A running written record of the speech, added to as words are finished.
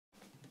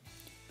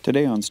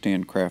Today on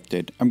Stand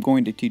Crafted, I'm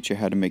going to teach you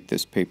how to make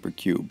this paper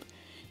cube.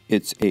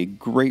 It's a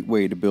great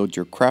way to build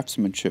your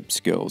craftsmanship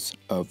skills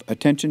of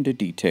attention to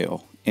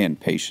detail and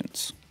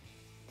patience.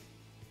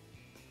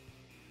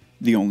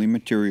 The only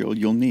material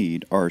you'll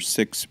need are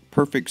 6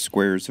 perfect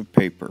squares of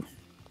paper.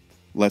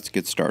 Let's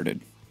get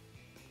started.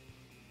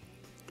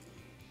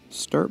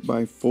 Start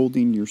by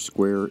folding your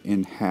square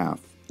in half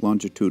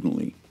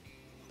longitudinally.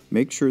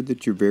 Make sure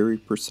that you're very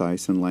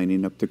precise in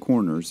lining up the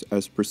corners,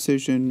 as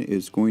precision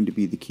is going to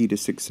be the key to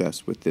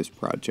success with this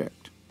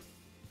project.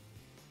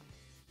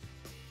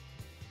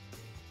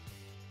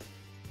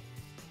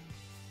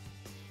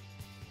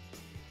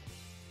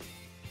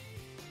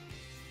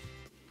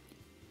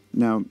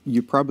 Now,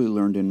 you probably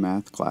learned in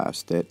math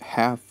class that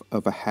half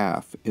of a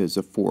half is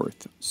a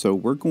fourth, so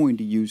we're going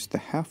to use the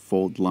half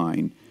fold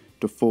line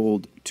to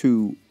fold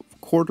 2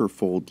 quarter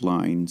fold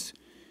lines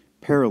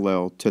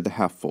parallel to the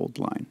half fold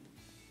line.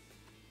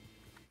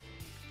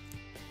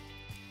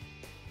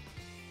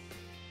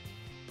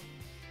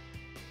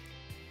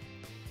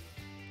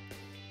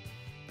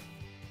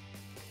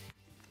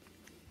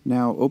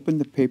 Now open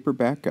the paper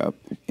back up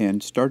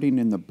and starting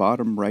in the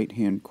bottom right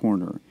hand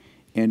corner,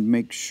 and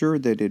make sure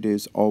that it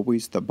is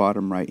always the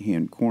bottom right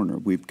hand corner.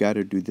 We've got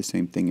to do the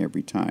same thing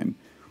every time.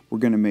 We're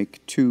going to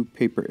make 2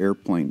 paper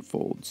airplane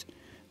folds.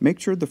 Make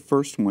sure the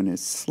first one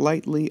is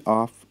slightly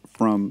off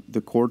from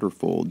the quarter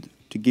fold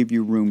to give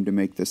you room to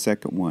make the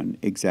second one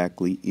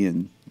exactly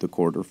in the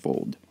quarter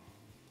fold.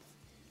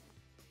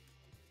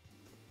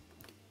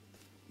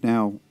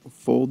 Now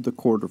fold the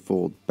quarter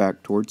fold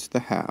back towards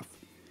the half,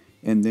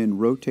 and then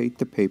rotate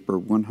the paper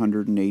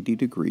 180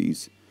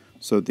 degrees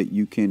so that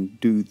you can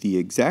do the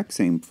exact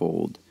same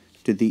fold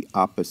to the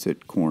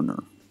opposite corner.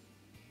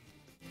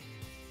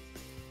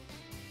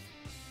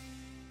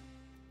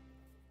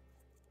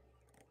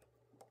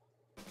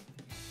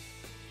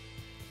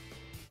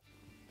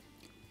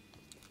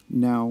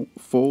 Now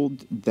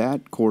fold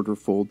that quarter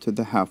fold to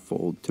the half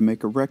fold to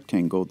make a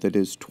rectangle that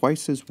is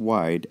twice as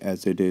wide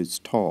as it is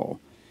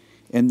tall,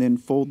 and then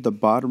fold the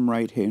bottom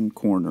right hand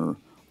corner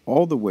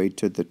all the way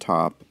to the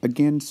top,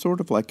 again sort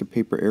of like a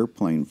paper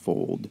airplane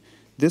fold.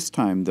 This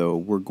time though,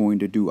 we're going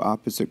to do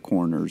opposite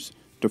corners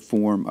to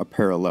form a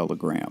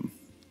parallelogram.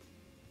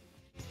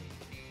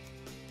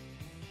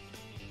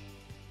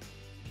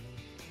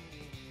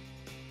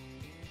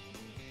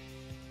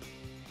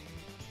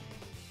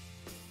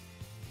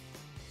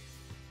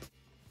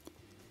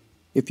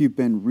 If you've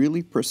been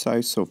really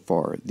precise so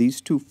far, these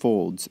 2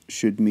 folds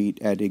should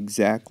meet at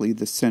exactly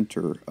the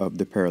center of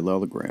the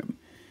parallelogram.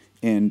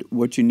 And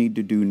what you need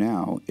to do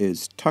now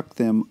is tuck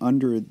them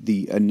under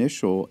the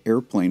initial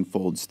airplane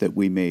folds that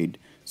we made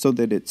so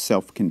that it's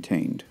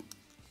self-contained.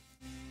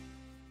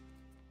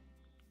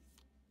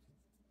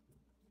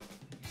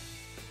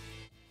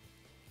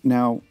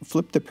 Now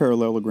flip the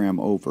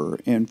parallelogram over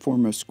and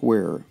form a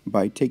square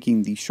by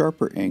taking the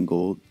sharper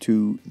angle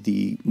to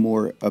the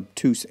more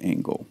obtuse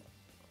angle.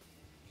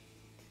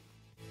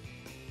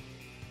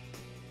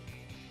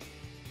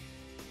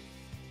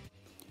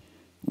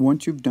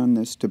 Once you've done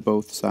this to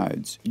both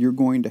sides, you're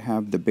going to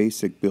have the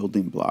basic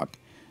building block,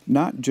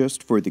 not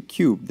just for the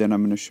cube that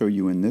I'm going to show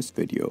you in this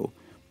video,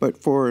 but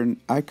for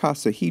an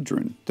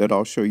icosahedron that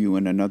I'll show you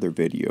in another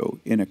video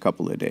in a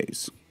couple of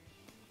days.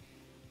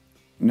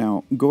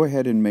 Now go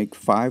ahead and make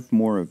 5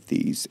 more of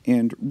these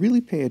and really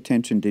pay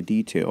attention to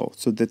detail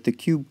so that the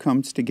cube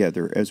comes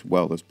together as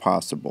well as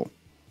possible.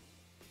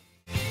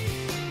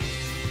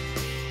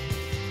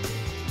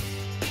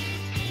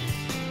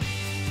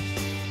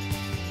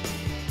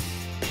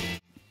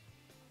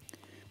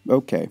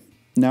 Okay,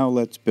 now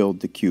let's build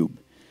the cube.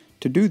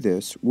 To do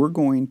this, we're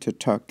going to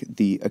tuck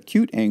the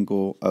acute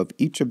angle of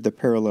each of the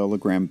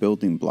parallelogram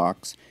building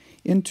blocks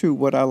into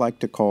what I like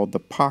to call the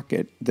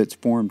pocket that's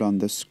formed on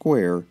the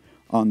square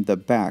on the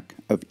back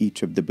of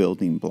each of the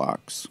building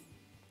blocks.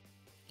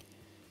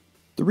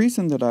 The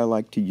reason that I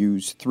like to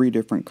use 3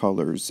 different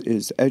colors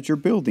is as you're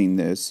building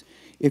this,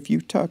 if you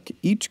tuck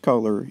each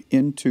color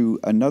into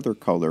another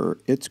color,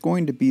 it's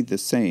going to be the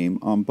same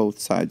on both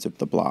sides of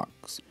the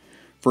blocks.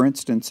 For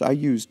instance, I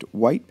used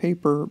white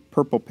paper,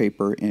 purple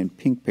paper, and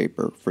pink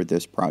paper for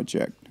this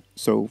project.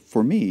 So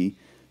for me,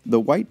 the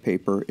white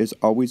paper is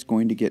always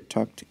going to get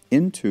tucked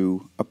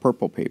into a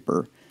purple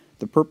paper,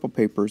 the purple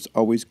paper is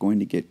always going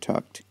to get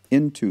tucked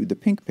into the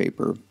pink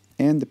paper,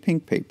 and the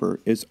pink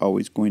paper is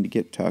always going to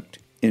get tucked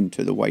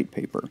into the white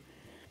paper.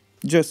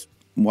 Just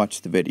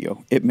watch the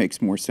video. It makes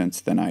more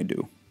sense than I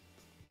do.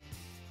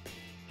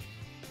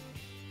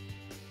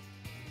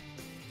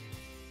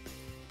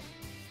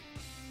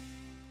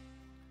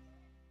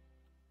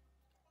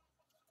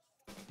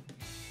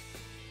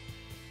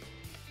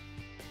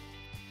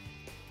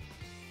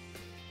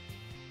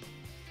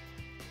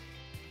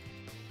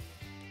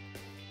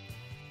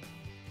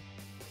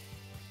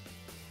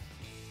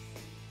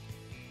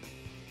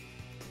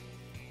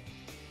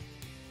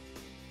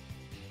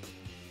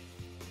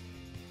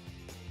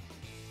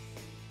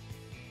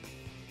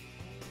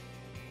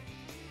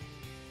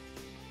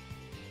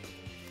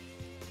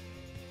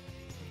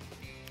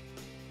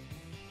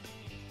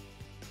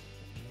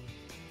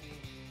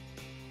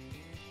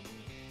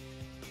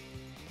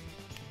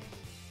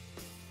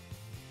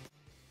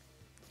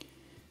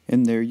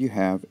 And there you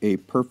have a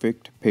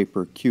perfect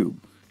paper cube.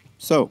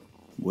 So,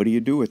 what do you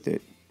do with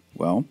it?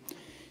 Well,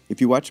 if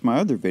you watch my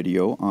other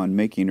video on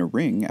making a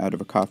ring out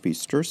of a coffee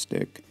stir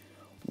stick,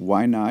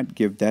 why not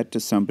give that to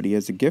somebody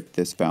as a gift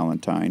this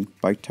Valentine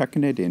by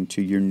tucking it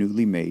into your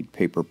newly made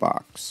paper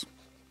box?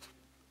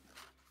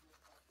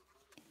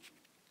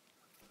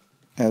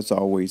 As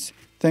always,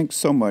 thanks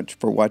so much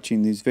for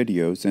watching these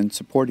videos and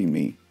supporting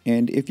me.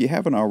 And if you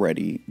haven't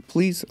already,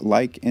 please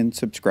like and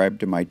subscribe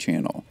to my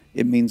channel.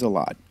 It means a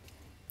lot.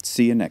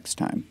 See you next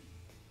time.